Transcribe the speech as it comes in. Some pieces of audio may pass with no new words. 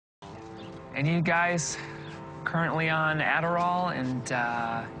Any of you guys currently on Adderall and,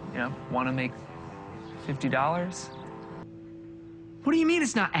 want to make $50? What do you mean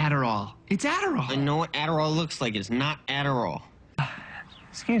it's not Adderall? It's Adderall. I know what Adderall looks like. It's not Adderall.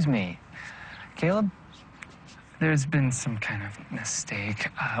 Excuse me, Caleb? There's been some kind of mistake.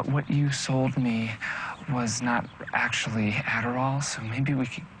 What you sold me was not actually Adderall, so maybe we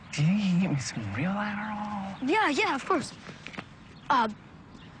could... Do you think you can get me some real Adderall? Yeah, of course.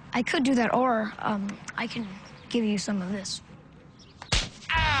 I could do that, or, I can give you some of this.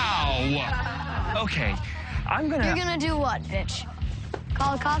 Ow! Okay, I'm gonna... You're gonna do what, bitch?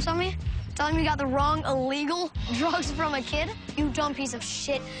 Call the cops on me? Tell them you got the wrong illegal drugs from a kid? You dumb piece of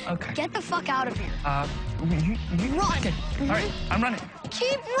shit. Okay. Get the fuck out of here. You Run! Okay. All right, I'm running.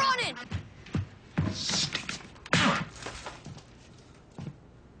 Keep running!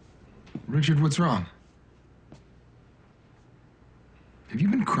 Richard, what's wrong? Have you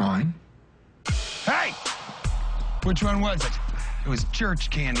been crying? Hey! Which one was it? It was church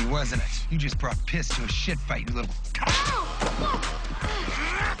candy, wasn't it? You just brought piss to a shit fight, you little...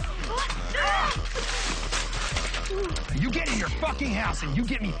 You get in your fucking house and you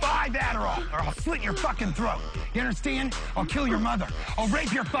get me 5 Adderall, or I'll slit your fucking throat. You understand? I'll kill your mother. I'll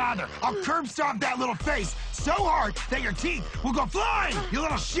rape your father. I'll curb stomp that little face so hard that your teeth will go flying, you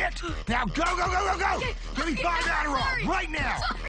little shit. Now go, go, go, go, go. Give me 5 Adderall right now.